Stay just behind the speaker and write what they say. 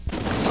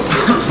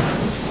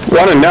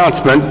One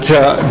announcement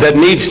that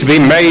needs to be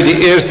made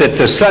is that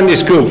the Sunday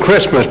School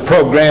Christmas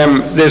program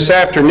this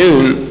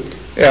afternoon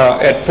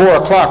at 4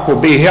 o'clock will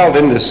be held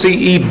in the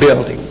CE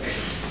building.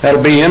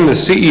 That'll be in the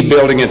CE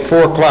building at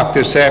 4 o'clock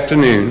this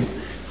afternoon,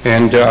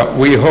 and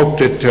we hope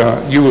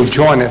that you will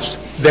join us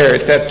there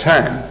at that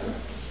time.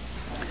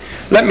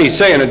 Let me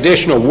say an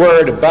additional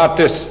word about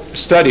this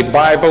study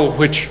Bible,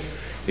 which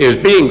is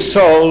being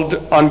sold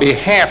on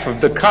behalf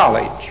of the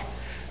college.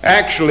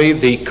 Actually,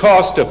 the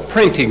cost of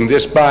printing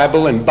this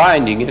Bible and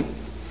binding it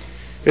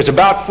is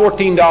about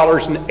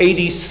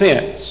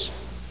 $14.80.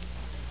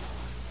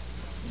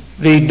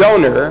 The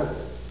donor,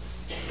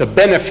 the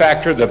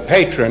benefactor, the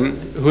patron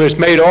who has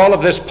made all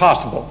of this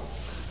possible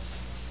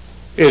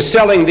is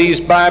selling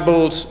these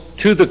Bibles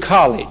to the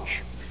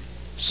college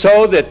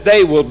so that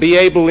they will be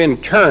able in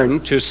turn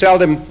to sell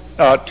them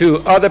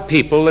to other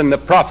people, and the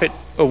profit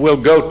will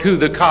go to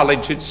the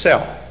college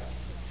itself.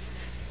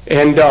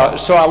 And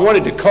so I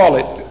wanted to call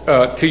it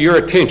to your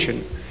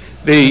attention.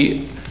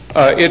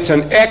 It's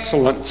an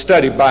excellent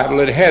study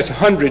Bible. It has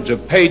hundreds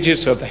of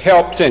pages of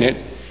helps in it,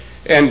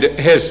 and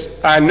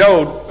I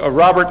know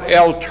Robert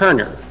L.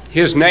 Turner.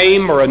 His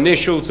name or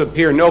initials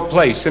appear no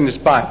place in this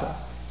Bible.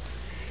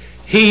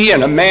 He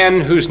and a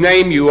man whose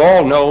name you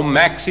all know,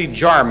 Maxie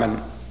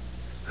Jarman,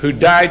 who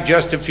died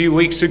just a few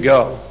weeks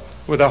ago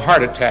with a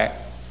heart attack.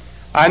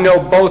 I know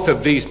both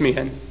of these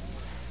men.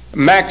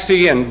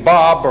 Maxie and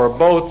Bob are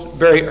both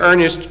very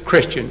earnest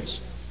Christians.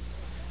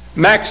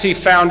 Maxie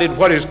founded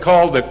what is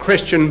called the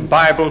Christian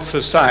Bible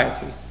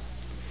Society.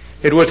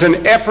 It was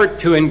an effort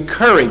to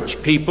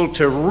encourage people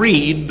to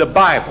read the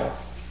Bible.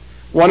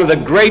 One of the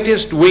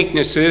greatest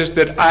weaknesses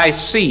that I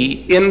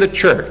see in the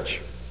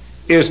church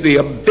is the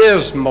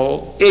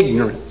abysmal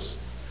ignorance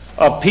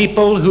of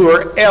people who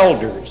are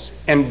elders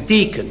and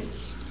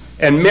deacons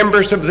and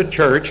members of the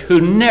church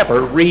who never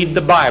read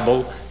the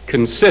Bible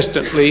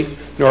consistently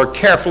nor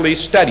carefully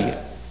study it.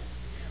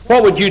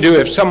 What would you do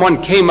if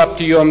someone came up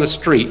to you on the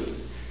street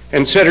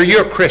and said, "Are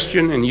you a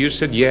Christian?" And you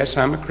said, "Yes,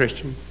 I'm a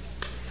Christian."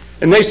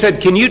 And they said,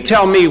 "Can you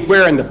tell me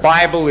where in the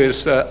Bible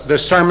is the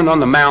Sermon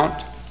on the Mount?"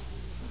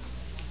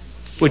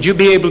 Would you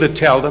be able to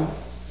tell them?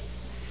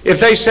 If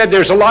they said,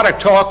 "There's a lot of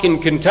talk in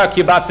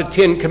Kentucky about the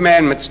Ten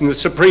Commandments and the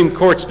Supreme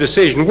Court's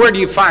decision, where do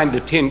you find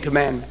the Ten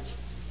Commandments?"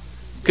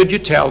 Could you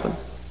tell them?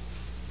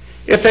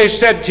 If they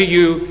said to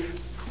you,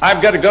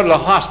 "I've got to go to the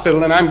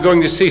hospital and I'm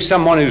going to see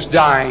someone who's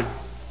dying,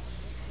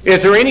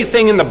 is there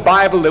anything in the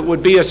Bible that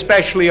would be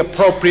especially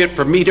appropriate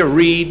for me to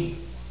read?"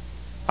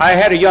 I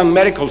had a young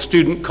medical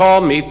student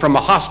call me from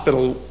a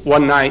hospital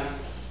one night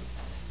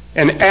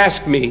and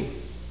ask me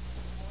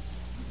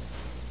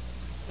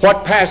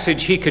what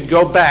passage he could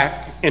go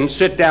back and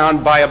sit down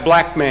by a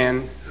black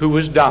man who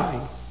was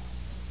dying.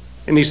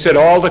 And he said,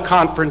 "All the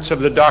conference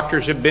of the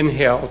doctors have been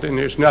held and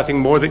there's nothing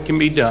more that can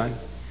be done.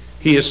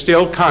 He is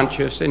still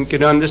conscious and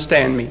can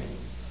understand me.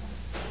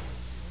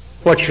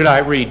 What should I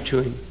read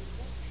to him?"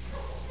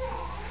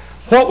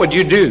 What would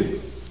you do?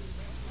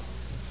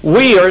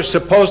 We are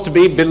supposed to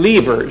be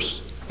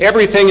believers.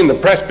 Everything in the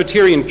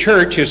Presbyterian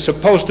Church is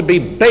supposed to be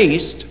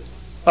based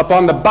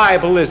upon the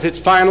Bible as its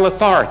final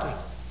authority.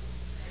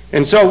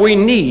 And so we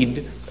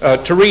need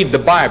to read the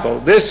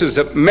Bible. This is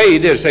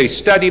made as a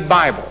study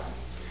Bible.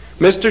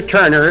 Mr.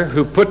 Turner,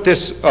 who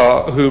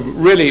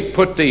really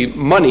put the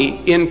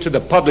money into the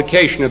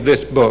publication of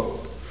this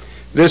book,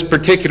 this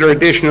particular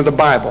edition of the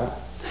Bible,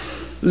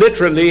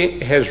 literally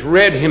has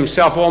read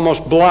himself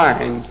almost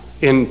blind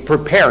in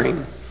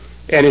preparing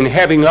and in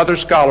having other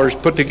scholars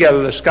put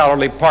together the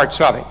scholarly parts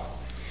of it.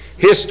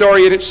 His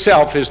story in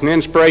itself is an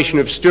inspiration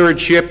of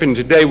stewardship, and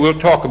today we'll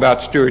talk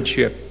about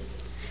stewardship.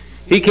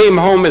 He came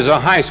home as a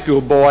high school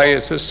boy,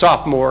 as a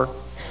sophomore,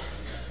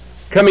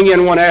 coming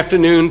in one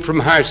afternoon from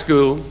high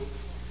school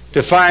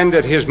to find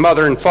that his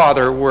mother and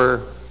father were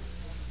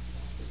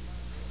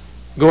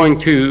going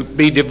to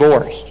be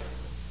divorced.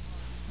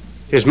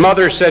 His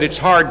mother said, "It's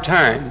hard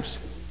times,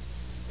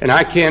 and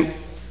I can't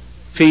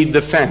feed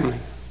the family.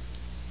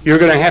 You're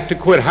going to have to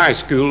quit high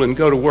school and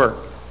go to work."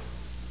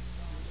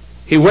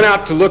 He went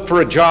out to look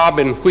for a job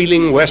in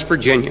Wheeling, West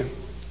Virginia.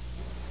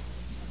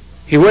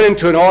 He went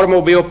into an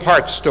automobile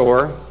parts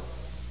store,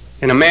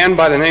 and a man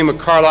by the name of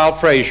Carlisle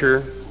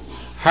Frazier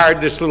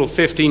hired this little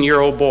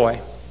 15-year-old boy.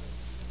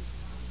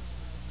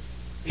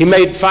 He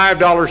made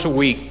 $5 a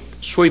week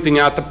sweeping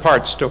out the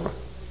parts store.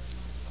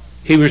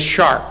 He was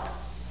sharp.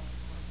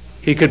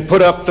 He could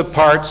put up the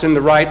parts in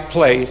the right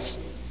place,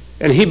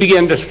 and he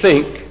began to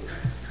think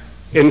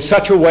in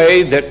such a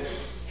way that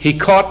he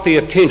caught the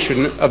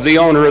attention of the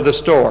owner of the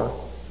store.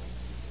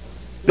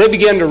 They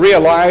began to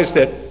realize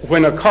that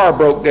when a car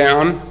broke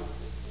down,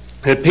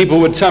 that people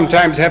would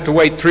sometimes have to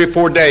wait 3 or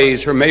 4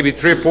 days or maybe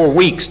 3 or 4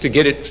 weeks to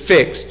get it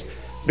fixed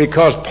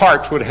because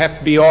parts would have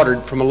to be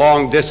ordered from a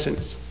long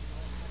distance.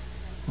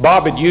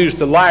 Bob had used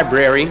the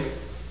library,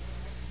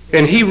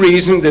 and he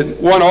reasoned that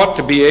one ought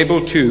to be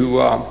able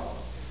to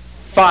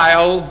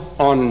file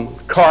on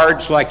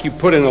cards like you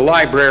put in a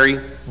library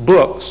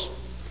books,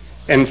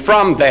 and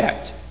from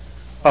that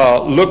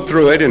look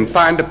through it and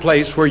find a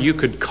place where you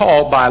could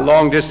call by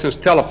long-distance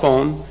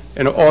telephone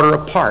and order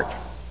a part.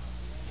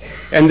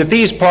 And that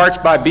these parts,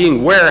 by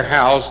being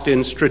warehoused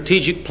in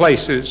strategic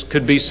places,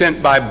 could be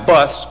sent by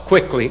bus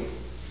quickly,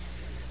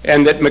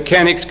 and that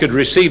mechanics could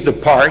receive the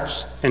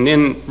parts, and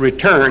in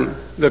return,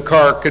 the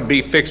car could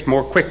be fixed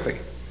more quickly.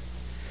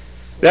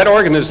 That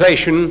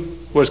organization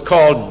was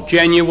called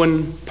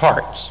Genuine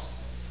Parts.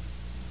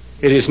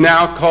 It is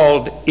now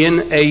called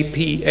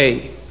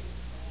NAPA.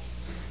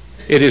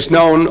 It is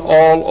known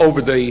all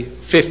over the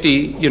 50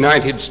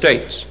 United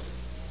States.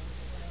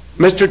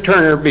 Mr.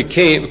 Turner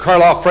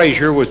Carlisle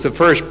Frazier was the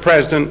first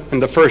president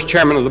and the first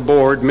chairman of the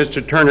board.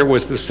 Mr. Turner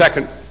was the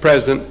second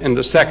president and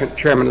the second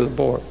chairman of the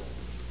board.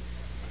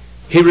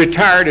 He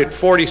retired at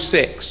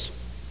 46.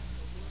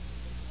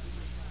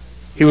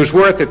 He was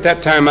worth at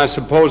that time, I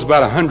suppose,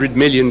 about $100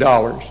 million.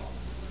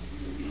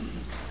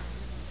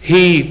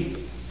 He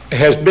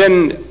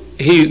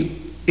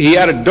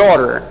had a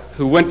daughter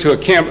who went to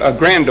a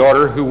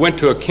granddaughter who went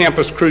to a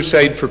Campus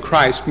Crusade for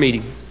Christ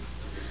meeting.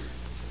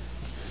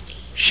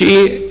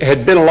 She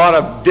had been a lot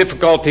of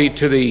difficulty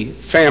to the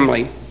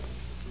family,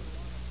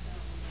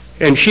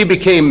 and she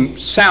became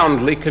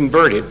soundly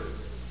converted.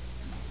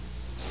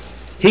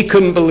 He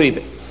couldn't believe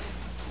it,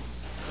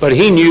 but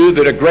he knew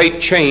that a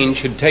great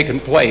change had taken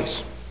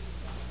place.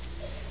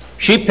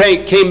 She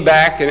came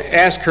back and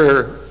asked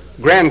her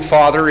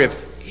grandfather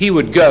if he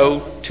would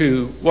go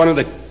to one of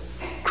the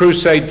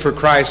Crusade for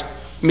Christ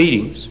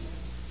meetings.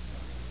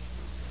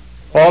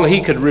 All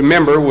he could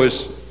remember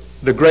was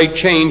the great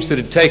change that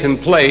had taken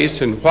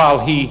place, and while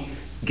he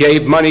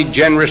gave money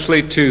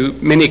generously to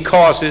many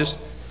causes,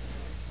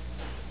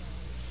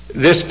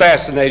 this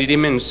fascinated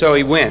him, and so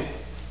he went.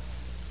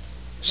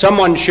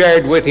 Someone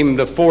shared with him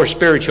the 4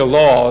 spiritual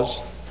laws,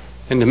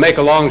 and to make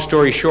a long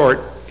story short,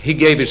 he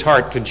gave his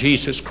heart to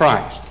Jesus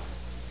Christ.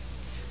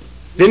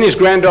 Then his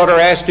granddaughter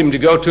asked him to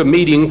go to a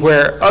meeting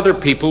where other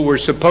people were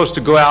supposed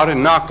to go out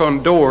and knock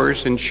on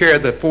doors and share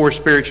the 4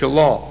 spiritual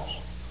laws.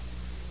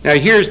 Now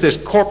here's this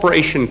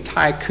corporation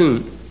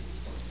tycoon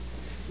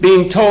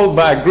being told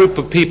by a group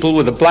of people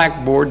with a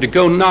blackboard to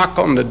go knock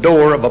on the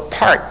door of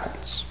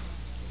apartments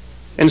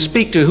and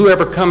speak to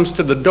whoever comes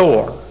to the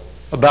door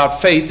about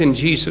faith in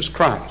Jesus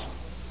Christ.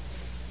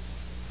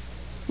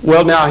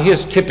 Well, now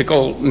his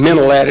typical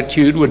mental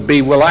attitude would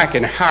be, well, I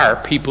can hire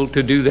people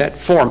to do that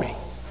for me.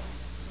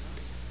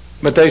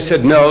 But they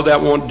said, no,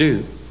 that won't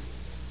do.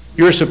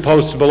 You're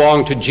supposed to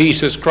belong to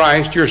Jesus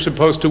Christ. You're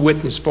supposed to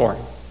witness for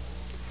him.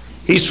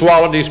 He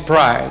swallowed his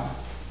pride,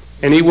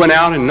 and he went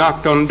out and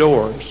knocked on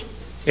doors,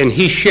 and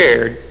he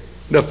shared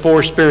the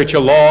 4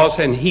 spiritual laws,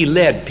 and he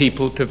led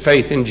people to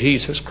faith in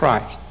Jesus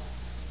Christ.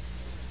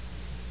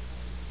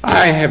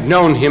 I have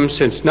known him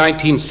since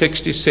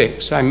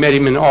 1966. I met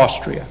him in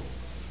Austria.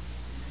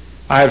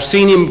 I have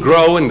seen him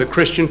grow in the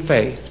Christian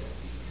faith.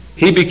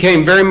 He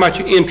became very much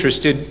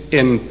interested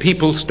in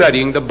people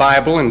studying the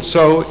Bible, and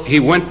so he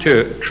went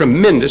to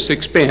tremendous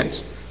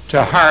expense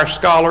to hire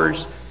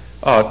scholars,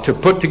 to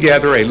put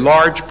together a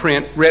large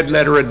print red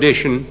letter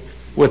edition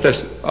with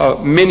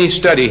many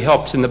study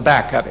helps in the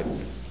back of it.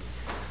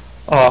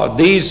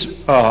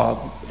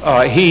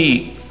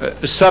 He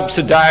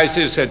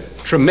subsidizes at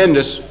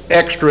tremendous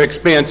extra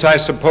expense. I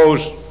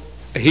suppose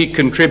he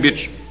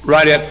contributes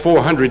right at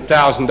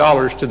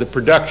 $400,000 to the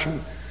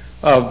production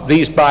of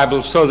these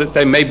Bibles so that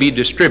they may be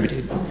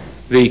distributed.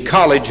 The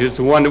college is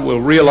the one that will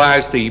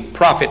realize the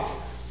profit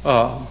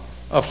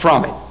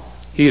from it.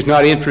 He is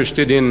not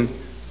interested in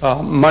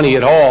money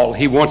at all.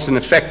 He wants an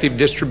effective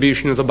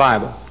distribution of the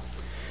Bible.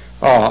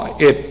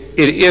 It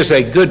is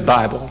a good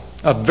Bible,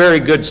 a very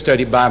good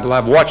study Bible.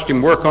 I've watched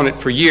him work on it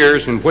for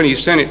years, and when he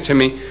sent it to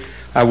me,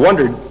 I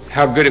wondered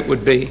how good it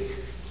would be.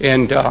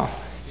 And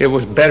it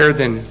was better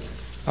than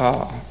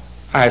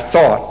I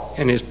thought,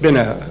 and it's been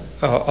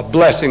a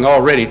blessing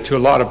already to a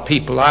lot of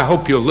people. I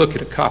hope you'll look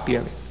at a copy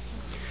of it.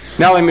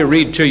 Now let me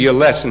read to you a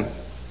lesson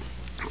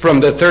from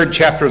the 3rd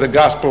chapter of the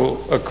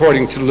Gospel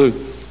according to Luke.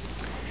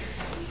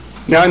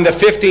 Now in the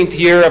 15th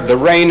year of the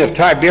reign of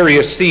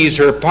Tiberius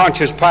Caesar,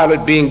 Pontius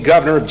Pilate being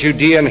governor of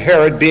Judea, and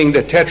Herod being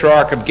the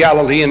tetrarch of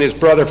Galilee, and his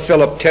brother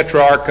Philip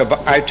tetrarch of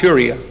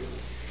Iturea,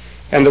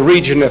 and the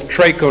region of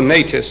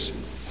Trachonitis,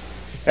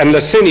 and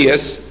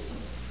Licinius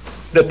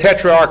the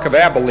tetrarch of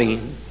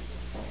Abilene,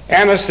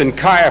 Annas and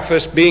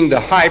Caiaphas being the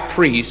high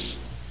priests,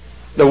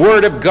 the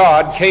word of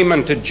God came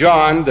unto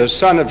John, the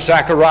son of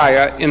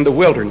Zechariah, in the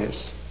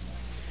wilderness.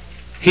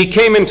 He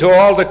came into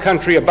all the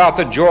country about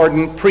the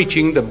Jordan,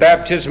 preaching the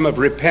baptism of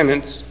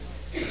repentance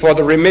for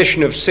the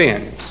remission of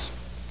sins,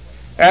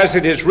 as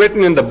it is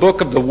written in the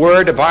book of the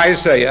word of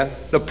Isaiah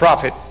the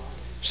prophet,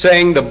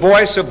 saying, the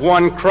voice of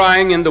one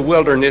crying in the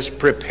wilderness,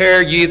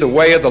 prepare ye the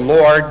way of the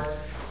Lord,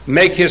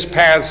 make his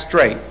paths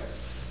straight.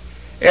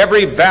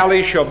 Every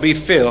valley shall be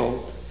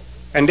filled,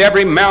 and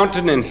every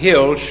mountain and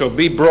hill shall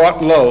be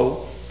brought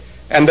low,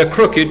 and the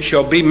crooked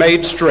shall be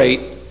made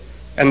straight,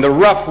 and the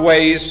rough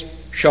ways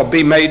shall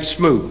be made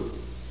smooth,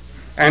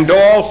 and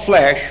all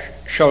flesh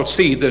shall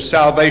see the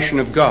salvation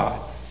of God.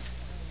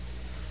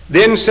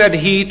 Then said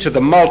he to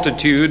the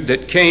multitude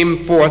that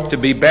came forth to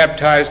be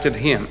baptized of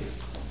him,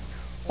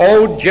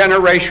 O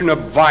generation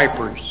of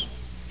vipers,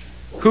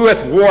 who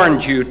hath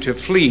warned you to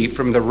flee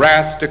from the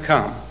wrath to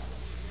come?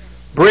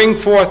 Bring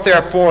forth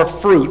therefore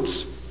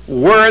fruits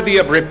worthy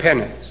of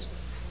repentance,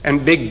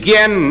 and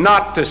begin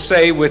not to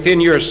say within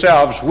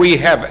yourselves, We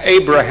have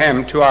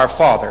Abraham to our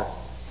father.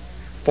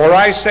 For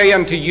I say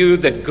unto you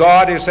that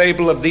God is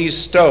able of these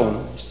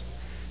stones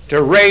to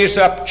raise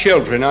up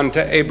children unto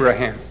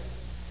Abraham.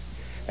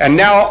 And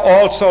now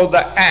also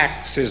the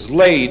axe is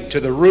laid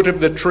to the root of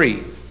the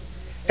tree.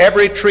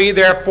 Every tree,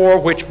 therefore,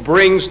 which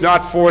brings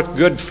not forth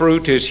good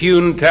fruit is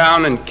hewn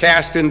down and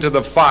cast into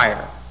the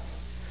fire.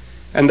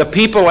 And the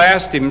people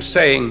asked him,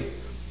 saying,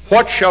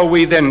 What shall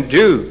we then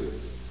do?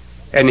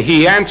 And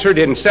he answered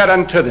and said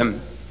unto them,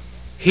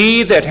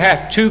 He that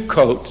hath 2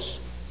 coats,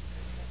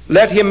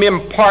 let him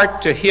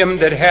impart to him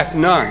that hath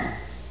none.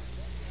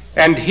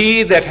 And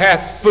he that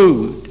hath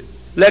food,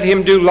 let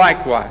him do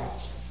likewise.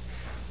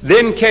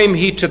 Then came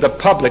he to the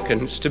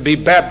publicans to be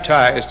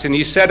baptized, and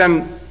he said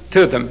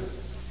unto them,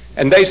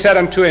 and they said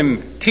unto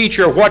him,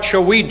 Teacher, what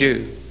shall we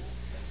do?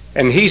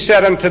 And he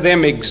said unto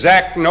them,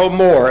 Exact no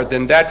more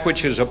than that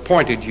which is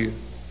appointed you.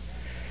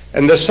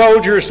 And the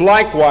soldiers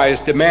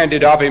likewise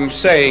demanded of him,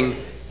 saying,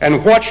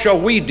 And what shall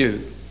we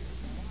do?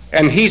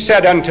 And he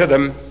said unto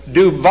them,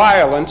 Do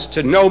violence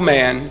to no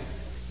man,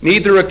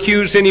 neither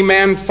accuse any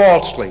man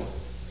falsely.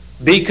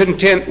 Be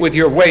content with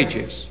your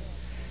wages.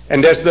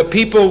 And as the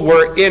people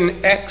were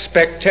in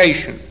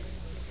expectation,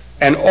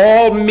 and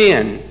all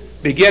men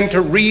began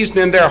to reason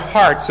in their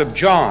hearts of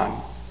John,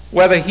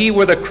 whether he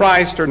were the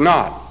Christ or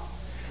not,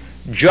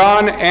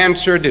 John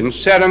answered and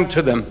said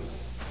unto them,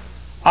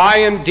 I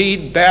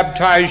indeed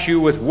baptize you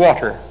with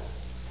water,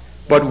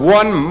 but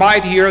one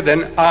mightier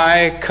than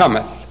I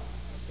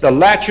cometh, the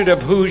latchet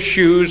of whose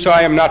shoes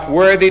I am not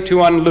worthy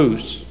to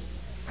unloose.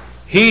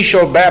 He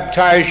shall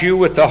baptize you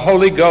with the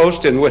Holy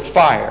Ghost and with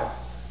fire,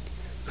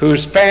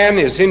 whose fan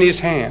is in his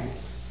hand,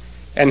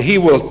 and he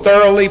will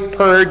thoroughly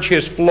purge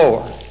his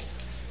floor,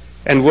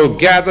 and will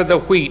gather the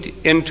wheat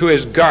into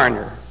his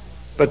garner,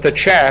 but the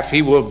chaff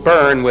he will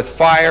burn with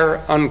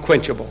fire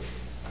unquenchable.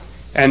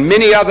 And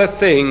many other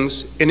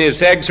things in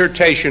his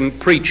exhortation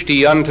preached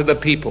he unto the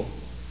people.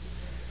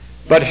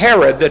 But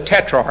Herod the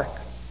Tetrarch,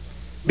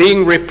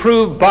 being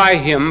reproved by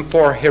him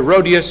for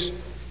Herodias,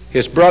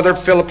 his brother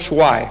Philip's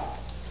wife,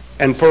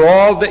 and for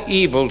all the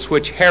evils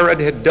which Herod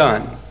had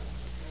done,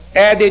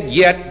 added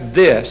yet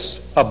this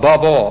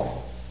above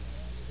all,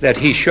 that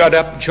he shut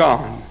up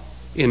John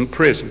in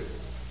prison.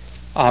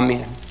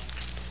 Amen.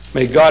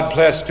 May God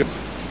bless you.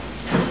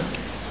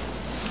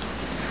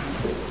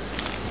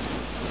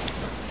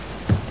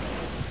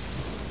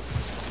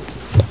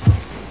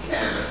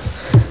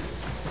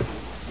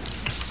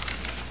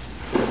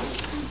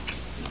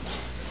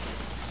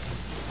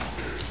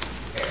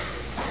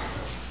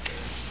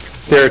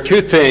 There are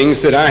 2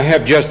 things that I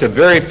have just a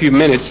very few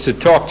minutes to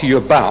talk to you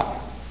about.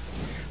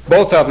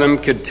 Both of them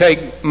could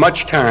take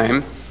much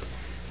time,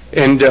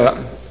 and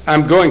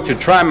I'm going to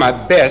try my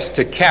best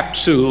to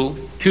capsule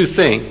 2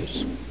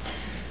 things.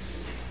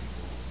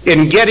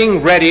 In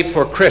getting ready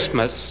for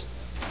Christmas,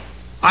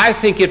 I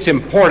think it's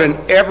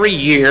important every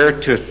year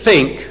to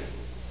think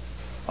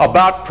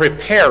about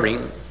preparing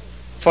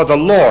for the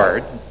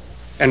Lord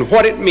and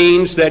what it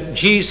means that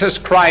Jesus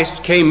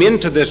Christ came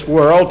into this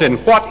world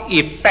and what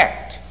effect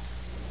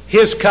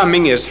his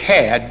coming has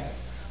had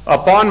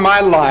upon my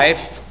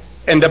life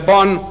and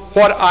upon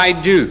what I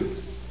do.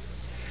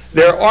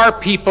 There are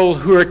people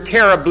who are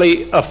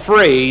terribly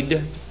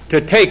afraid to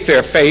take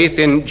their faith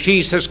in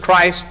Jesus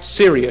Christ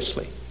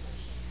seriously.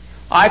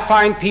 I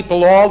find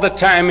people all the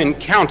time in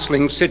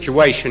counseling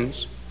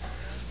situations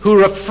who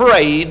are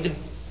afraid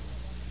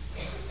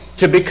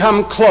to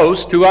become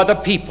close to other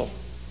people.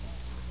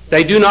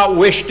 They do not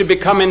wish to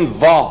become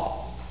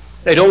involved.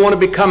 They don't want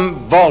to become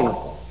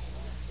vulnerable.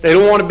 They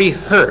don't want to be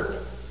hurt.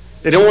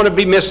 They don't want to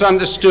be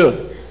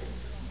misunderstood.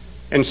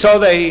 And so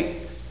they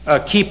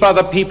keep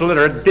other people at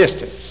a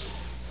distance.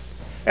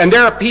 And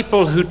there are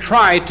people who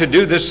try to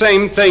do the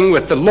same thing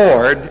with the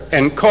Lord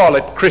and call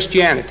it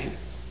Christianity.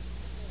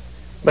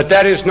 But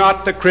that is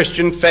not the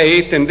Christian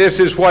faith, and this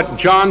is what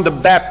John the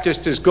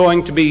Baptist is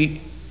going to be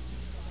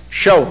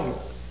showing,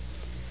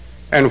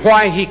 and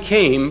why he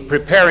came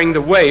preparing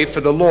the way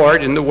for the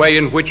Lord in the way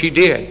in which he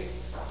did.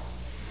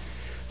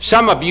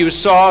 Some of you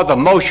saw the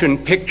motion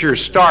picture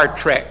Star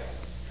Trek,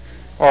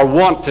 or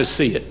want to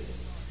see it.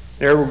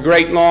 There were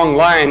great long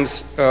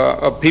lines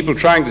of people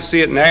trying to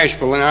see it in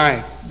Nashville, and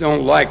I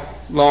don't like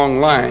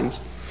long lines.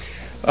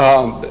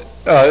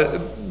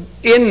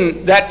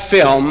 In that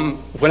film,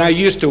 when I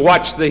used to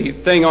watch the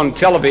thing on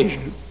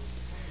television,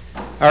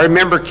 I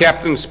remember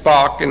Captain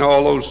Spock and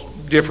all those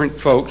different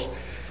folks,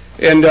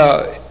 and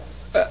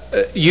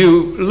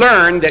you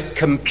learn that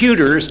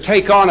computers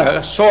take on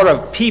a sort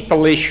of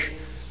peopleish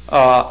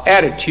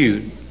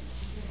attitude.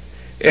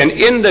 And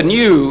in the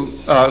new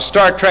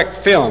Star Trek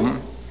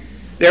film,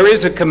 there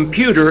is a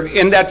computer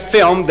in that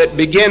film that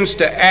begins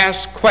to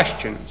ask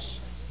questions.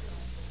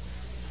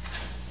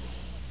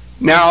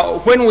 Now,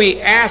 when we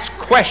ask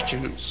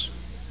questions,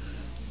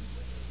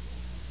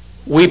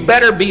 we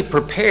better be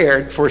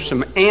prepared for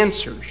some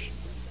answers.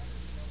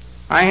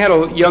 I had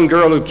a young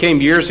girl who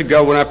came years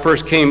ago when I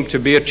first came to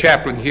be a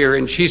chaplain here,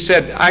 and she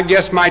said, I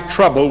guess my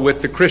trouble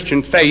with the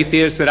Christian faith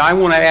is that I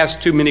want to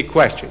ask too many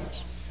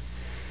questions.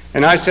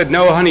 And I said,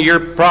 no, honey, your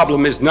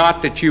problem is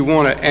not that you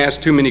want to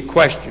ask too many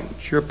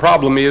questions. Your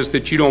problem is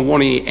that you don't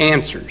want any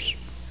answers.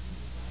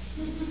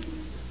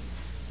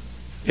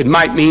 It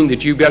might mean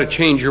that you've got to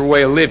change your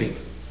way of living.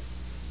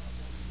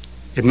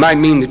 It might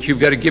mean that you've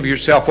got to give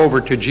yourself over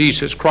to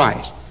Jesus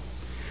Christ.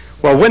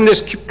 Well, when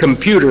this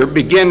computer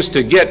begins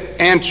to get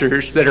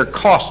answers that are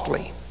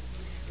costly,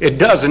 it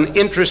does an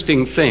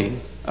interesting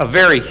thing, a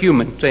very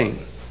human thing.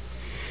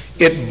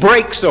 It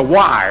breaks a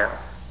wire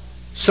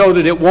so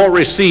that it won't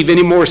receive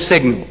any more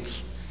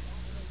signals.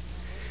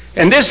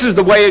 And this is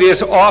the way it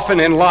is often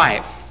in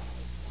life.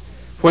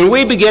 When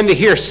we begin to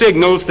hear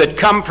signals that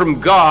come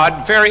from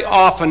God, very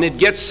often it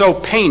gets so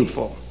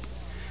painful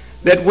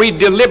that we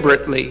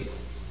deliberately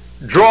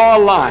draw a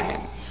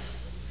line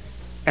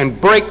and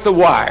break the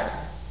wire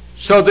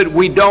so that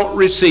we don't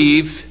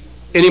receive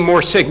any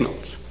more signals.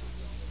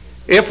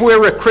 If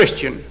we're a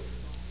Christian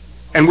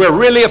and we're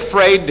really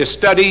afraid to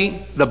study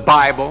the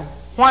Bible,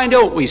 why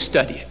don't we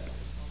study it?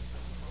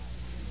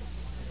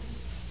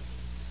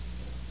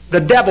 The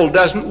devil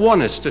doesn't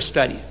want us to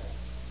study it.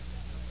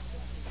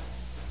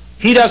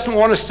 He doesn't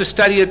want us to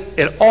study it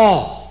at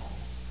all.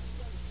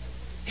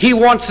 He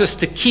wants us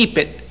to keep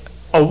it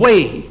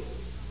away.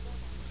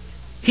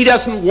 He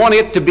doesn't want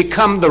it to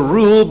become the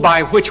rule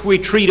by which we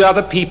treat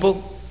other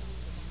people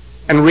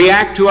and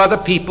react to other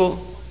people,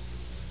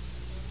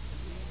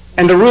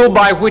 and the rule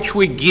by which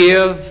we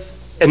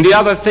give and the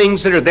other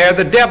things that are there.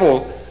 The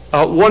devil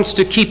wants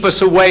to keep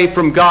us away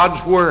from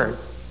God's Word.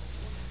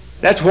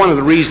 That's one of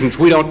the reasons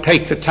we don't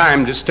take the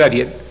time to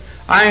study it.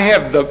 I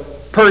have the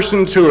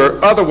persons who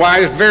are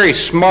otherwise very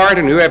smart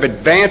and who have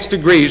advanced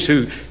degrees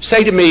who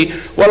say to me,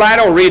 well, I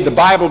don't read the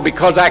Bible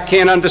because I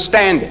can't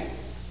understand it.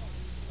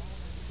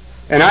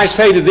 And I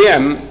say to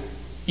them,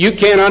 you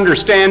can't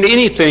understand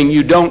anything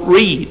you don't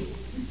read.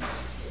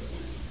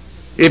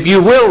 If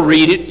you will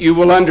read it, you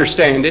will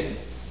understand it.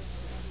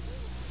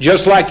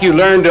 Just like you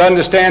learn to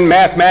understand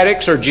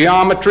mathematics or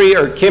geometry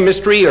or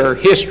chemistry or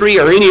history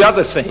or any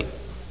other thing.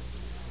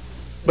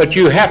 But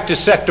you have to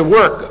set to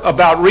work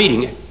about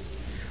reading it.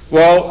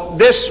 Well,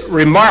 this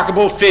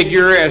remarkable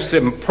figure, this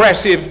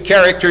impressive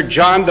character,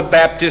 John the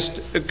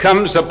Baptist,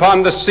 comes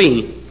upon the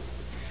scene.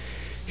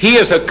 He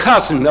is a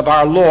cousin of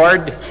our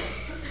Lord.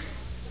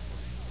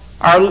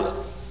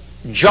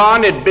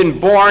 John had been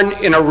born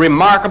in a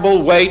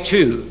remarkable way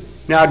too.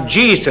 Now,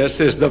 Jesus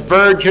is the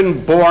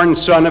virgin-born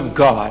Son of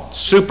God,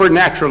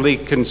 supernaturally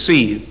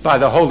conceived by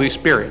the Holy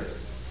Spirit.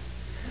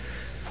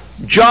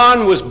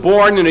 John was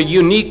born in a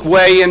unique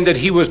way in that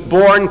he was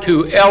born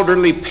to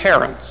elderly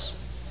parents.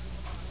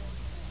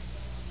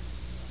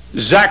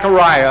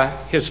 Zachariah,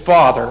 his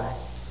father,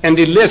 and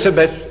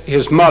Elizabeth,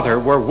 his mother,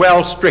 were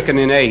well stricken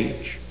in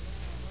age.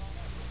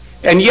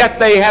 And yet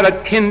they had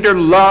a tender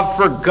love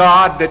for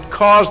God that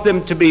caused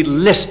them to be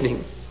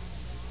listening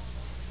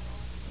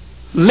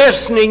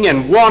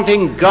and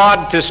wanting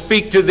God to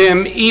speak to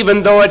them,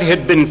 even though it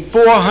had been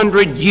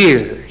 400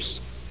 years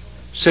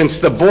since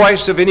the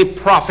voice of any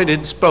prophet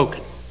had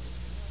spoken.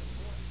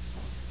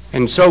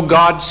 And so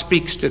God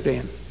speaks to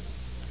them.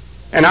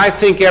 And I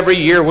think every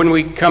year when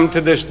we come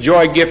to this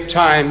joy gift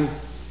time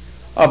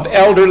of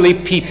elderly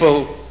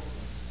people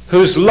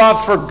whose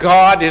love for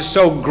God is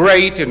so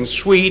great and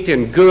sweet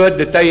and good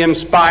that they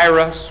inspire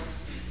us.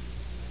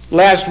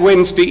 Last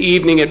Wednesday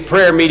evening at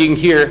prayer meeting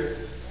here,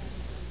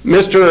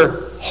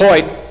 Mr.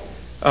 Hoyt,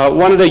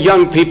 one of the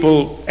young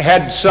people,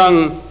 had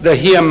sung the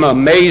hymn,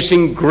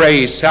 Amazing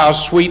Grace, how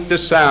sweet the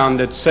sound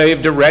that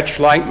saved a wretch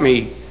like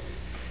me.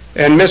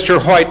 And Mr.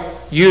 Hoyt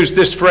used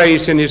this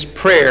phrase in his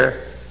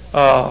prayer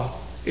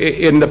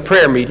in the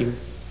prayer meeting.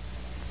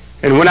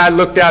 And when I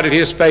looked out at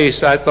his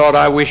face, I thought,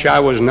 I wish I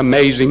was a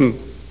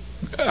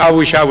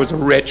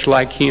wretch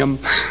like him.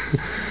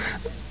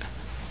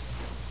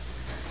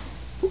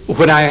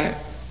 When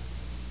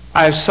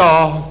I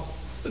saw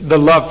the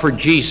love for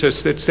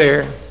Jesus that's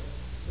there.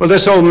 Well,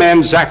 this old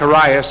man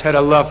Zacharias had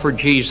a love for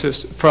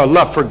Jesus, for a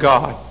love for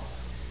God,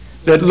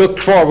 that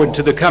looked forward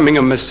to the coming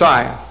of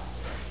Messiah.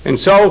 And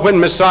so when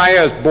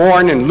Messiah is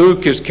born, and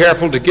Luke is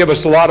careful to give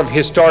us a lot of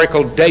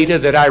historical data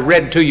that I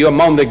read to you a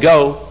moment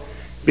ago,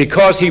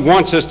 because he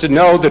wants us to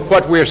know that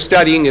what we're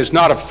studying is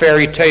not a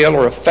fairy tale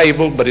or a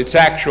fable, but it's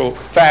actual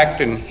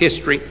fact and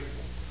history.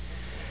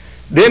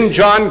 Then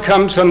John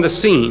comes on the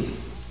scene.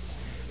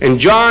 And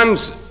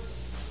John's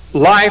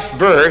life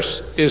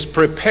verse is,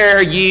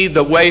 prepare ye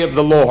the way of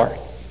the Lord.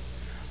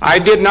 I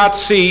did not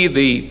see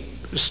the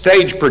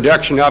stage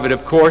production of it,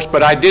 of course,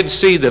 but I did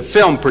see the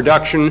film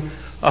production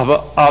of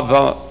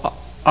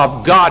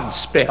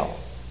Godspell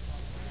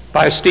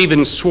by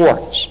Stephen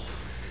Schwartz.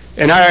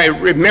 And I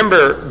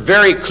remember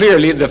very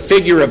clearly the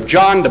figure of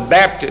John the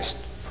Baptist,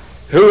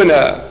 who in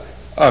a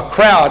a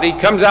crowd. He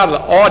comes out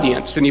of the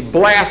audience and he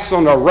blasts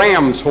on a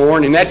ram's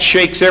horn, and that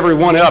shakes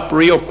everyone up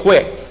real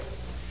quick.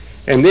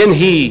 And then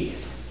he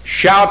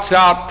shouts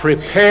out,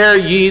 "Prepare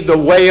ye the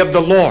way of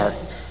the Lord."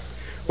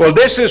 Well,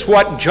 this is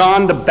what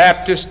John the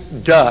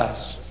Baptist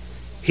does.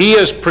 He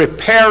is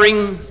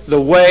preparing the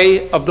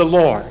way of the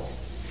Lord.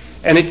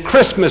 And at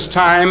Christmas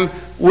time,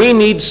 we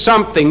need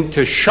something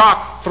to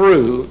shock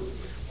through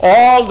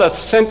all the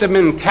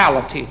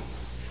sentimentality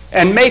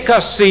and make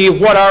us see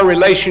what our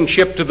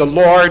relationship to the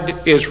Lord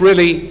is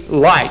really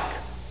like.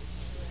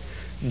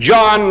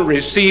 John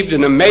received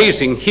an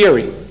amazing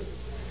hearing.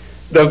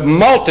 The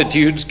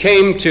multitudes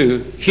came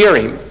to hear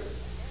him.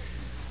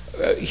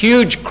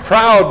 Huge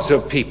crowds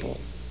of people.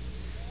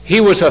 He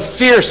was a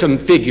fearsome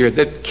figure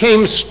that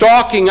came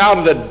stalking out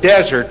of the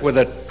desert with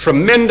a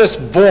tremendous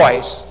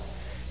voice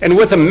and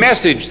with a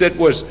message that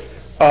was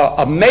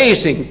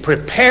amazing.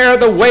 Prepare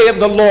the way of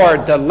the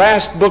Lord. The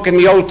last book in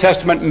the Old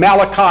Testament,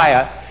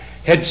 Malachi,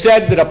 had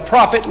said that a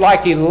prophet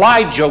like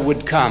Elijah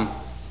would come,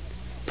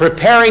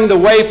 preparing the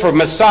way for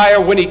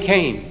Messiah when he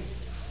came.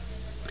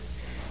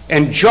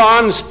 And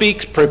John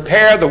speaks,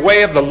 prepare the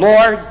way of the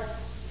Lord.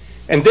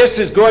 And this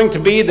is going to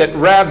be that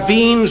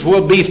ravines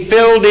will be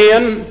filled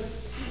in,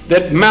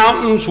 that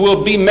mountains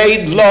will be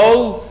made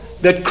low,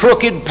 that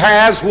crooked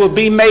paths will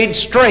be made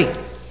straight.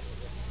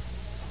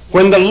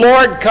 When the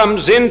Lord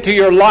comes into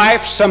your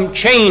life, some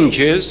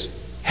changes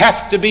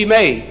have to be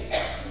made.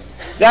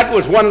 That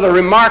was one of the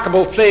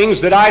remarkable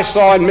things that I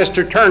saw in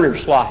Mr.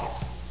 Turner's life,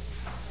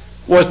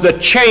 was the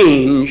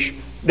change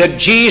that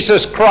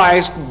Jesus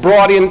Christ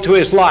brought into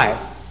his life.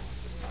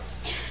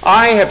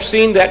 I have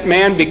seen that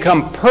man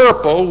become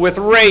purple with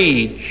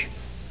rage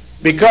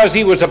because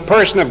he was a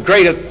person of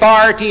great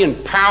authority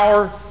and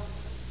power.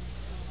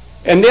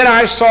 And then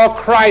I saw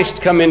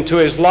Christ come into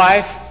his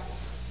life.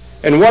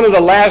 And one of the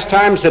last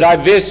times that I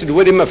visited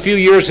with him a few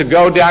years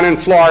ago down in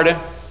Florida,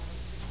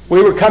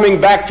 we were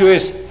coming back to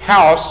his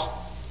house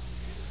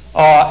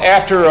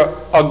after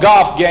a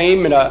golf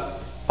game, and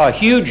a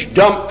huge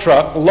dump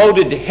truck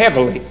loaded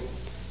heavily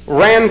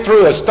ran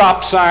through a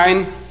stop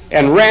sign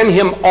and ran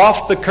him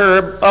off the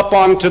curb up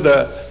onto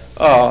the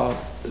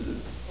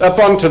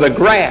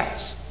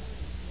grass.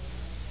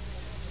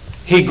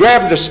 He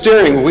grabbed the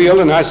steering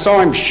wheel, and I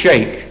saw him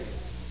shake,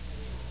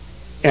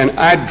 and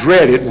I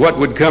dreaded what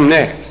would come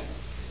next.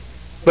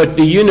 But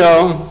do you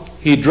know,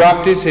 he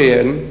dropped his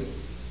head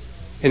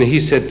and he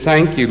said,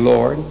 "Thank you,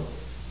 Lord.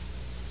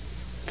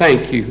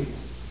 Thank you."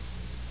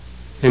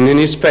 And then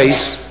his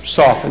face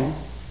softened,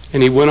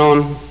 and he went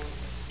on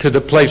to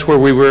the place where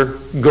we were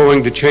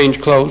going to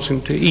change clothes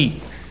and to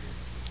eat.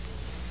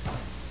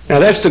 Now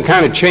that's the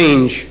kind of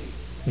change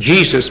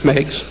Jesus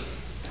makes.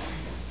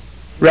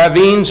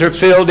 Ravines are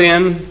filled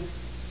in,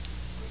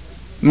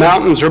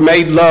 mountains are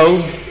made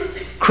low,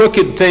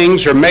 crooked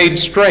things are made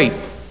straight.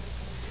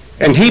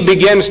 And he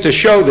begins to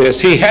show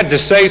this.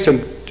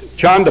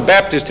 John the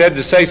Baptist had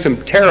to say some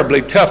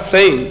terribly tough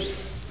things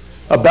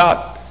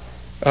about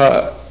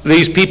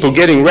these people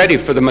getting ready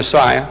for the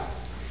Messiah.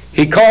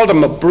 He called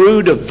them a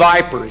brood of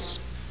vipers.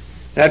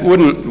 That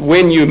wouldn't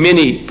win you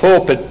many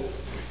pulpit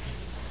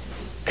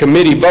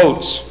committee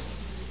votes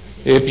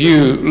if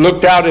you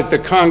looked out at the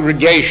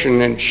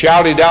congregation and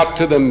shouted out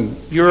to them,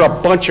 "You're a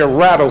bunch of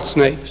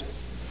rattlesnakes."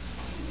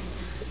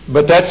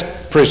 But that's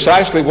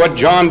precisely what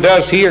John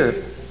does here.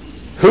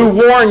 "Who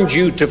warned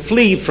you to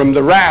flee from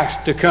the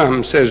wrath to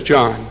come," says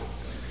John.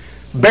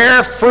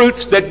 Bear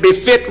fruits that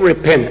befit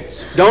repentance.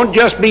 Don't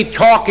just be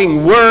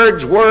talking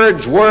words.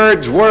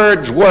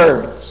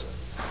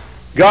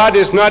 God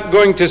is not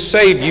going to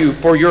save you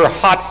for your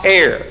hot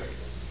air.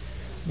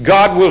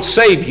 God will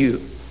save you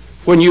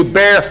when you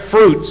bear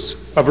fruits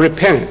of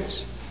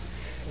repentance.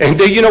 And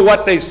do you know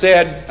what they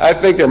said? I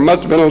think there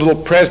must have been a little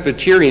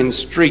Presbyterian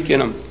streak in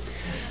them.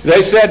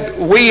 They said,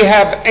 "We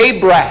have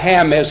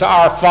Abraham as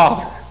our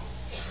father."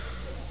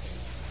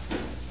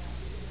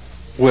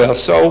 Well,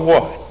 so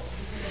what?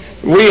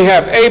 We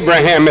have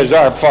Abraham as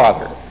our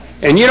father.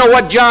 And you know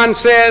what John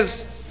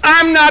says?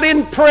 I'm not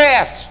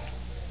impressed.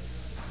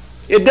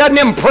 It doesn't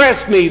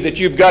impress me that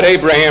you've got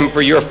Abraham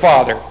for your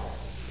father.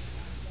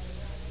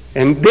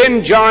 And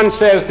then John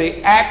says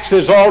the axe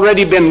has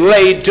already been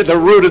laid to the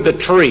root of the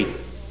tree.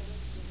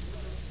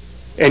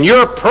 And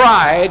your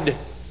pride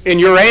in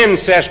your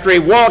ancestry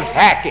won't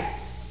hack it.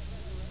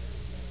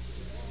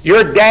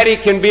 Your daddy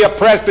can be a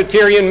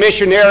Presbyterian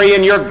missionary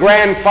and your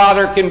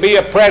grandfather can be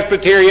a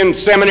Presbyterian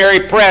seminary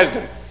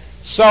president.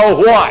 So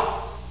what?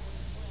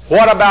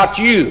 What about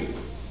you?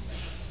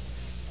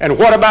 And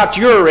what about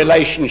your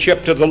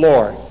relationship to the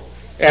Lord?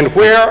 And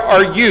where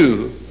are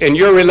you in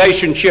your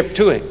relationship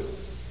to him?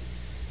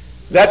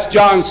 That's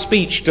John's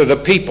speech to the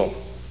people.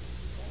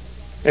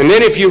 And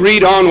then if you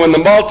read on, when the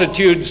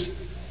multitudes,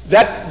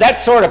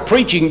 that sort of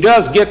preaching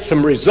does get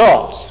some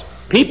results.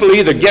 People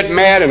either get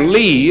mad and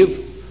leave,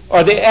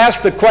 or they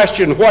ask the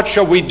question, what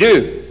shall we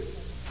do?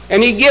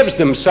 And he gives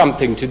them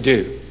something to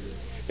do.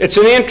 It's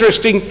an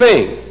interesting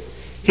thing.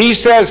 He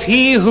says,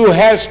 he who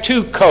has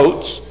 2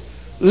 coats,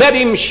 let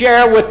him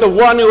share with the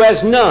one who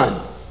has none.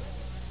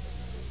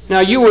 Now,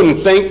 you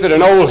wouldn't think that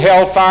an old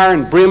hellfire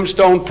and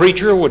brimstone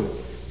preacher would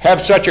have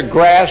such a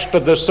grasp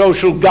of the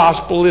social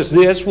gospel as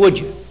this, would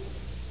you?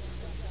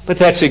 But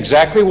that's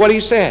exactly what he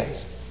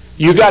says.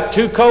 You got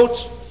 2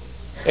 coats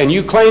and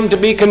you claim to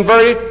be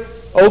converted?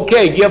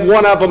 Okay, give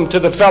one of them to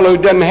the fellow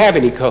who doesn't have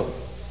any coat.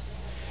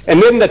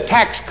 And then the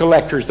tax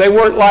collectors, they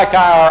weren't like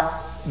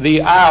the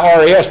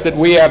IRS that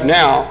we have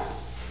now.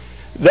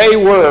 They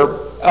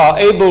were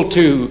able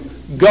to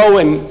go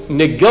and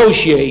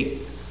negotiate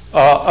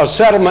a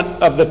settlement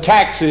of the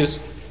taxes,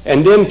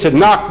 and then to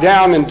knock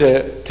down and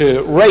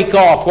to rake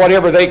off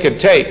whatever they could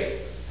take.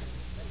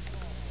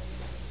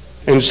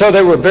 And so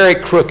they were very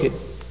crooked,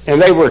 and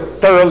they were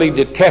thoroughly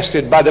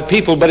detested by the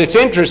people. But it's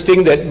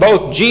interesting that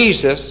both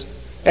Jesus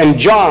and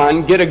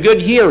John get a good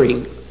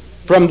hearing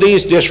from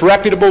these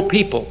disreputable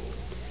people.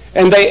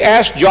 And they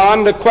asked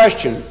John the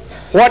question,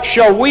 what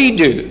shall we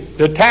do?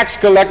 The tax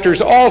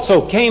collectors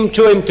also came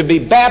to him to be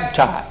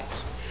baptized.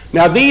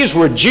 Now these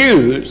were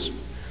Jews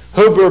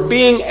who were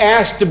being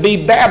asked to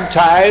be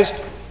baptized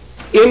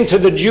into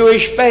the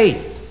Jewish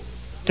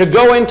faith, to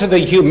go into the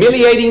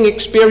humiliating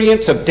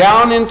experience of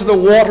down into the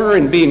water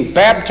and being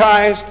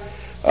baptized,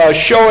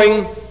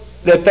 showing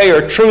that they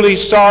are truly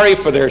sorry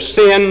for their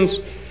sins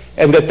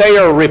and that they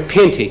are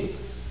repenting.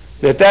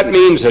 That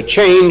means a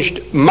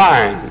changed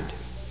mind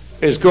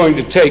is going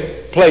to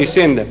take place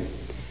in them.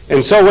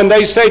 And so when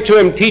they say to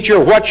him, Teacher,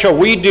 what shall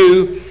we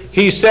do?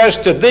 He says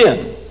to them,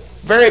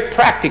 very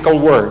practical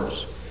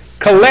words,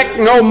 collect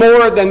no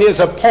more than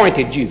is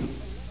appointed you.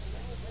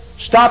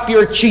 Stop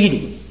your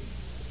cheating.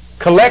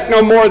 Collect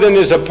no more than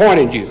is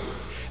appointed you.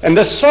 And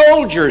the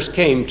soldiers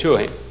came to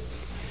him,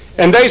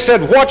 and they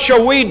said, what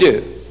shall we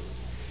do?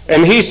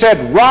 And he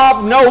said,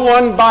 rob no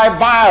one by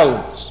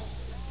violence.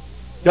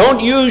 Don't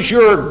use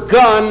your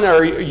gun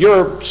or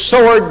your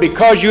sword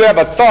because you have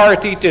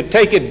authority to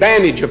take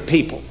advantage of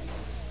people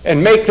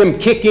and make them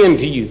kick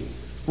into you.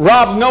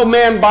 Rob no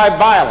man by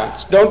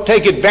violence. Don't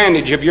take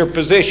advantage of your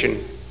position.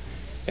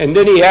 And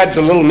then he adds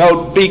a little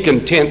note, be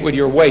content with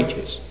your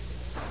wages.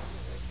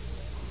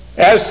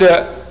 As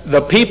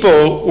the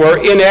people were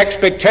in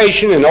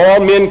expectation, and all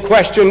men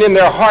questioned in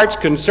their hearts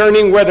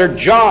concerning whether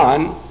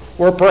John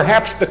were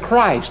perhaps the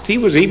Christ. He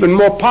was even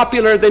more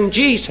popular than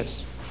Jesus.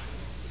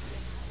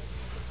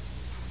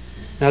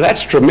 Now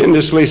that's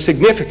tremendously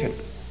significant.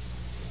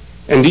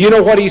 And do you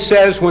know what he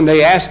says when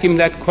they ask him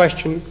that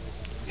question?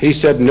 He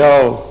said,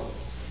 no,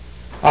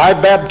 I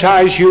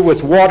baptize you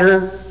with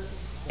water,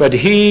 but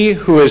he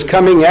who is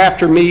coming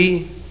after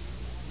me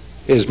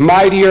is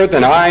mightier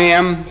than I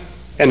am,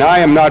 and I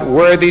am not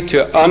worthy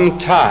to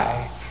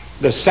untie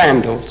the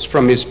sandals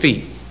from his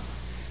feet.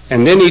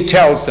 And then he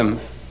tells them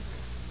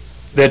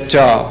that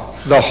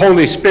the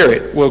Holy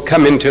Spirit will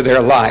come into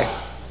their life.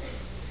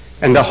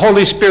 And the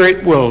Holy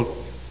Spirit will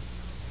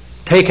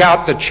take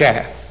out the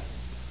chaff,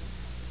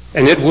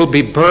 and it will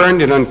be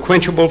burned in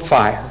unquenchable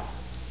fire.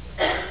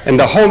 And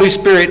the Holy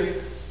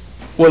Spirit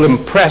will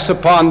impress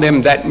upon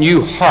them that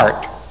new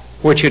heart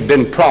which had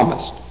been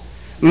promised.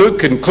 Luke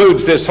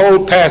concludes this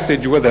whole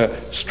passage with a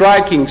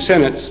striking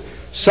sentence.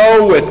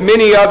 So with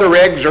many other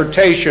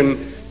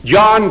exhortation,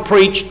 John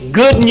preached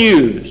good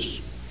news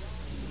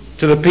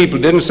to the people.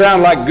 Didn't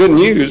sound like good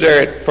news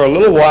there for a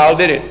little while,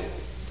 did it?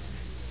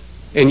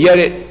 And yet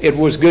it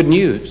was good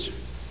news.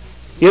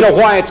 You know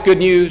why it's good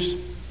news?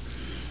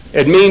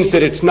 It means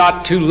that it's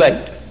not too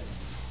late.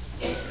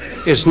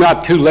 It's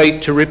not too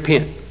late to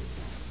repent.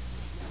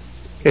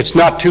 It's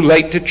not too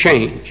late to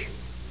change.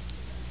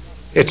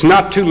 It's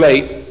not too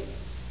late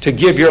to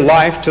give your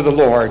life to the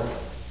Lord.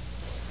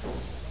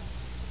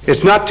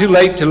 It's not too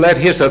late to let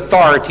his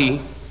authority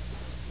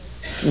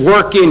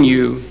work in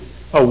you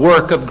a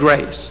work of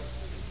grace.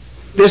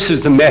 This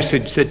is the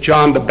message that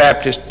John the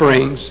Baptist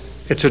brings.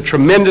 It's a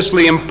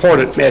tremendously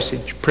important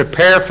message.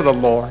 Prepare for the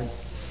Lord.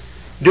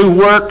 Do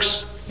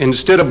works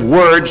instead of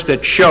words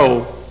that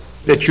show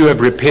that you have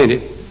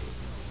repented.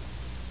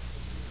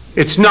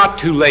 It's not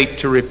too late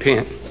to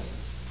repent.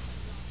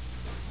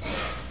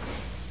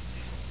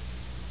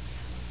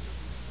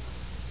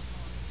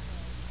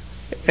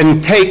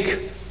 And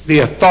take the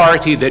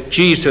authority that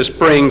Jesus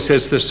brings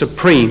as the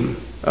supreme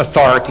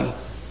authority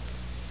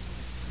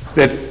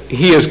that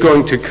he is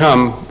going to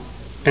come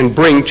and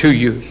bring to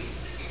you.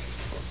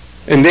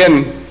 And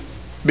then,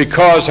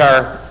 because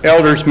our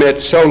elders met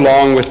so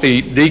long with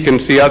the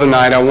deacons the other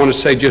night, I want to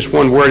say just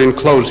one word in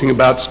closing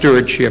about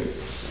stewardship.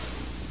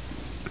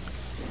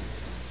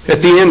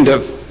 At the end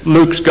of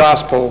Luke's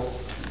gospel,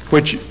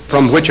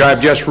 from which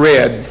I've just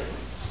read,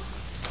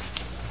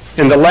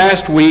 in the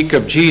last week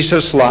of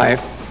Jesus'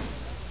 life,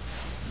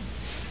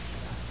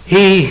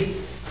 he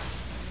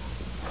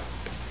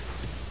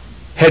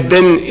had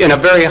been in a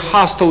very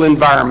hostile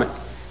environment.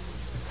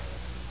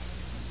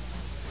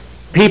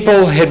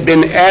 People had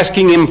been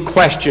asking him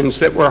questions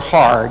that were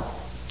hard.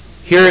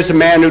 Here is a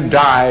man who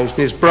dies, and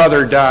his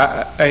brother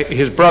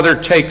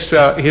takes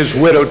his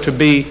widow to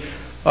be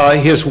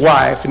his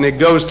wife, and it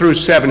goes through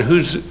 7.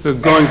 Who's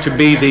going to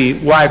be the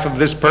wife of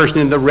this person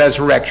in the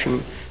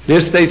resurrection?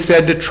 This they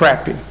said to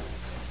trap him.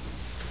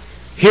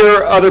 Here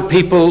are other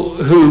people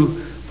who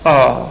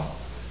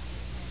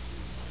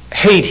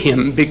hate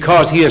him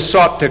because he has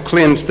sought to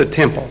cleanse the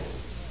temple.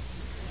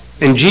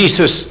 And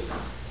Jesus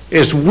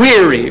is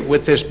weary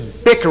with this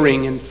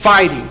bickering and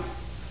fighting,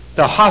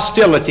 the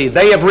hostility.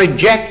 They have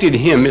rejected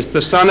him as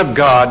the Son of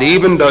God,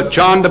 even though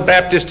John the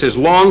Baptist has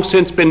long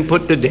since been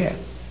put to death.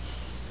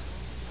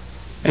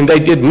 And they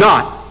did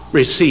not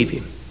receive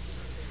him.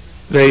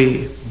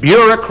 The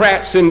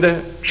bureaucrats in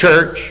the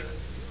church,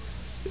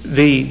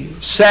 the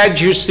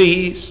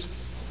Sadducees,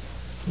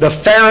 the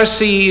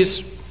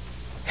Pharisees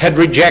had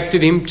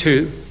rejected him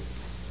too.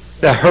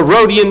 The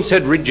Herodians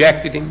had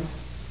rejected him.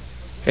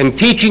 And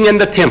teaching in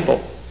the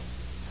temple,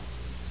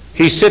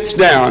 he sits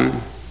down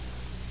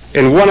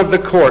in one of the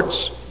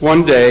courts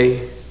one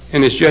day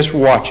and is just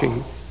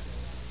watching.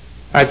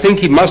 I think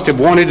he must have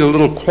wanted a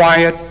little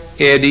quiet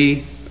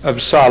eddy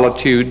of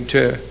solitude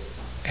to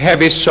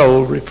have his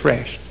soul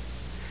refreshed.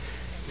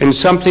 And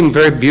something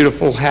very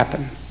beautiful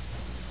happened.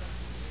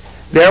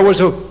 There was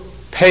a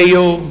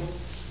pale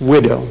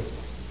widow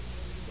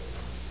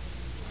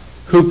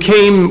who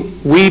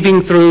came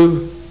weaving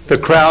through the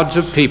crowds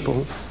of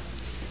people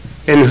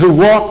and who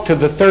walked to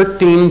the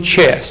 13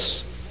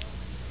 chests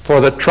for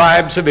the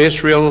tribes of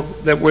Israel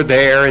that were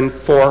there and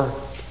for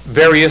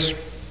various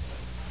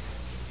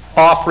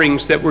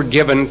offerings that were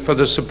given for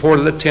the support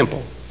of the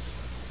temple.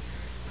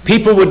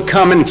 People would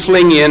come and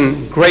fling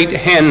in great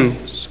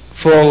hands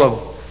full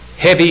of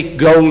heavy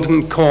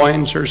golden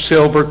coins or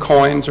silver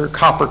coins or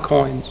copper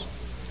coins.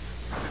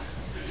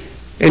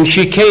 And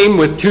she came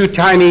with 2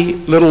 tiny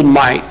little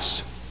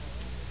mites.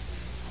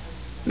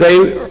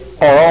 They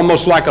are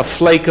almost like a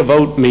flake of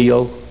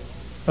oatmeal,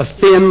 a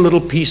thin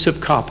little piece of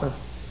copper.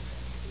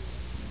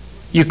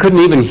 You couldn't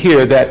even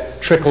hear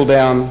that trickle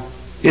down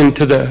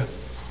into the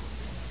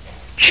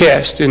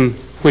chest in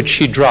which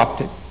she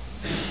dropped it.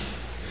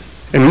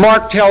 And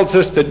Mark tells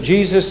us that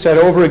Jesus sat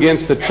over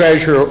against the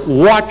treasure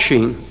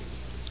watching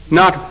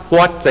not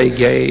what they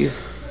gave,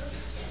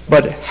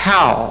 but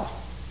how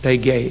they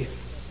gave.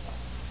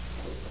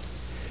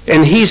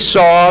 And he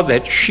saw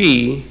that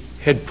she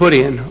had put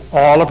in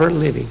all of her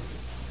living.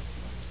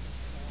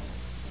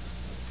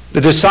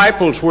 The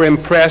disciples were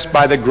impressed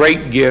by the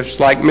great gifts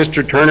like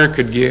Mr. Turner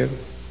could give.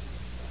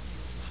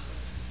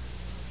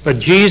 But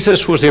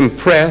Jesus was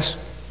impressed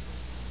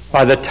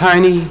by the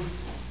tiny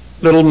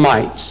little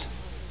mites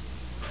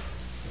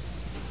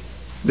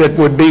that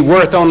would be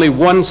worth only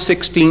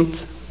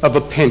 1/16 of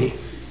a penny.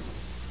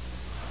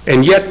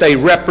 And yet they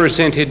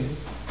represented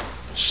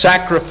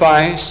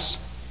sacrifice.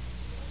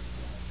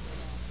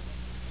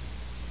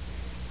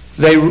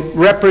 They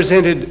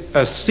represented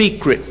a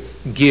secret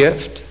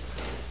gift.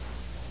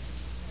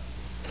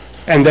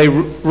 And they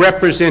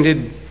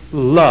represented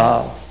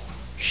love.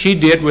 She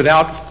did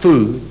without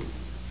food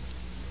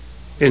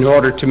in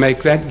order to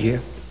make that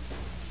gift.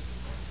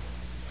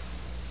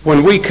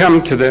 When we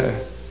come to the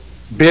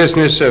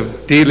business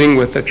of dealing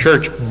with the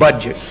church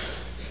budget,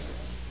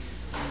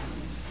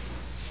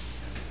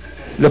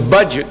 the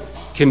budget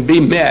can be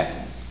met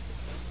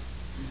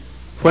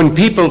when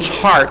people's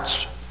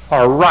hearts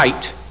are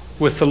right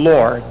with the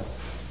Lord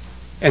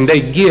and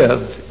they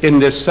give in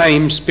this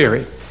same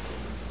spirit.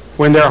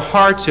 When their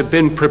hearts have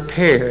been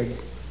prepared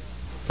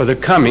for the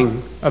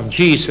coming of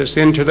Jesus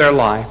into their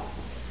life,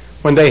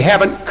 when they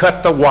haven't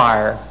cut the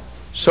wire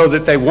so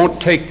that they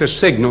won't take the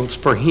signals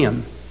for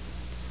him,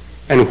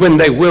 and when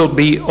they will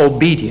be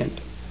obedient,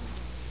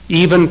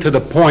 even to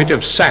the point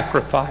of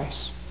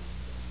sacrifice,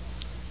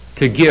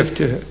 to give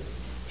to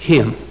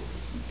him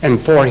and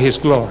for his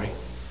glory.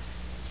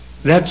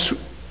 That's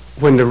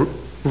when the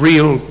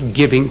real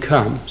giving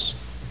comes.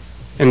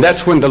 And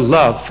that's when the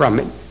love from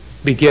it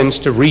begins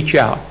to reach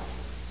out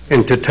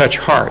and to touch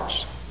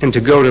hearts and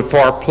to go to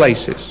far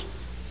places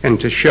and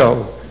to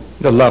show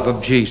the love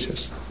of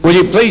Jesus. Will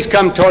you please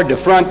come toward the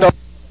front of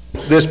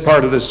this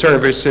part of the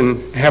service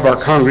and have our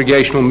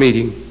congregational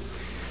meeting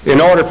in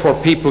order for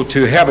people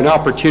to have an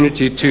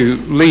opportunity to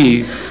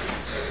leave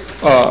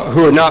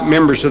who are not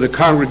members of the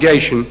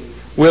congregation.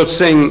 We'll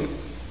sing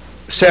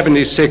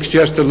 76,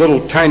 just a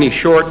little tiny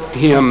short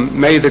hymn,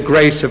 May the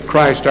Grace of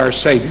Christ our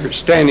Savior,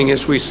 standing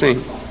as we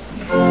sing.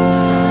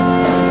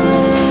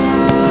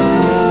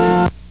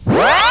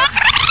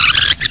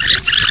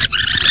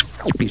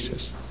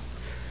 Jesus.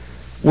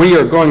 We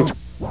are going to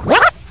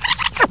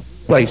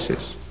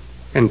places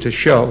and to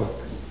show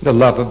the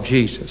love of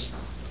Jesus.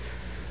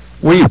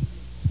 We are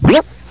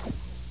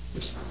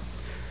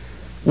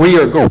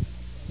going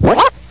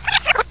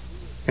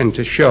and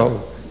to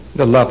show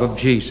the love of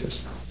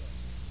Jesus.